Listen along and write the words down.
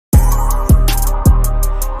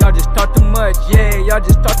y'all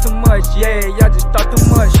just talk too much. Yeah, y'all just talk too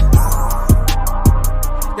much.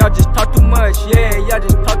 Y'all just talk too much. Yeah, y'all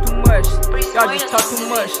just talk too much. Y'all just talk too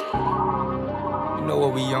much. You know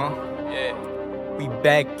what we on? Yeah. We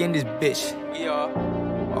back in this bitch. We are.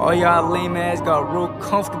 All y'all lame ass got real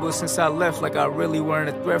comfortable since I left, like I really weren't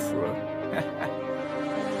a threat for real.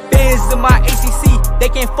 Bands in my ACC, they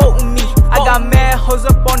can't fault with me. I got mad hoes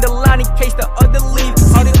up on the line in case the other leave.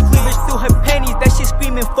 See the cleavage through her panties, that shit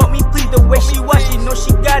screaming, fuck me please. The way she watch, she know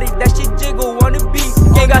she got it, that shit jiggle on the beat.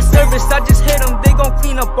 Gang got service, I just hit them, they gon'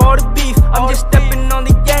 clean up all the beef. I'm just stepping on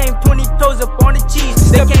the game, 20 toes up on the cheese.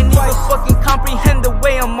 They can't even fucking comprehend the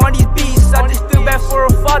way I'm on these beats. I just feel bad for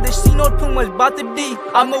her father, she know too much about the D.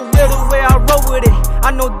 I'm a weird the way I roll with it,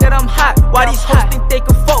 I know that I'm hot. Why these hoes think they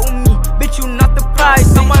can fuck with me? Bitch, you not the prize.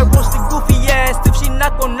 I might roast the goofy ass if she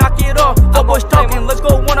not gon' knock it off. Fuck boys talking, let's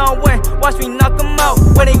go one-on-one, watch me knock them out.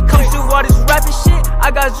 When it comes to all this rapping shit,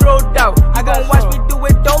 I got zero doubt. You gon' watch me do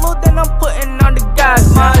it dolo, then I'm putting on the guys.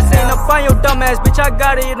 Mine ain't up on your dumb ass, bitch, I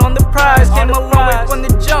got it on the prize. Came a long way from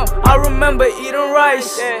the jump, I remember eating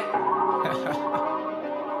rice.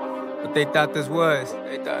 What they thought this was?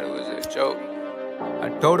 They thought it was a joke. I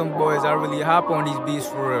told them boys I really hop on these beats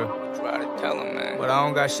for real. Try to tell them, man, but I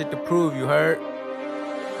don't got shit to prove, you heard?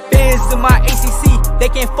 Bands in my ACC, they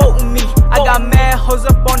can't fault with me. I got mad hoes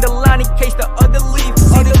up on the line in case the other leave.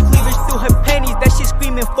 See the cleavage through her panties, that shit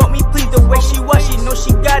screaming, fuck me please. The way she watch, she know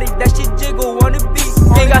she got it, that shit jiggle on the beat.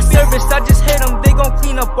 They got service, I just hit them, they gon'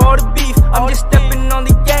 clean up all the beef. I'm just stepping on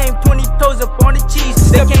the game, 20 toes up on the cheese.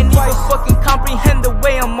 They can't even fucking comprehend the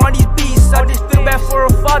way I'm on these beats. I just feel bad for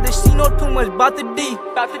her father, she know too much about the D.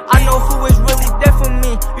 I know who is really there for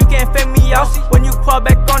me, you can't fake me out. When you crawl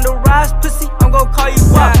back on the rise, pussy, I'm gon' call you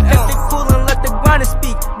out. Kept it cool and let the grinder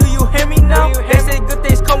speak, do you hear me now? They say good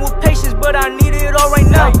things come with patience, but I need it all right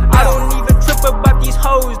now. I don't even trip about these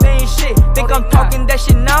hoes, they ain't shit. Think I'm talking that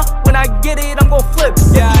shit now? When I get it, I'm gon' flip.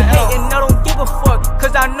 If you hatin', I don't give a fuck,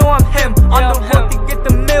 cause I know I'm him. I'm the one to get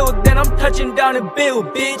the meal, then I'm touching down a bill,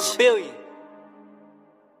 bitch.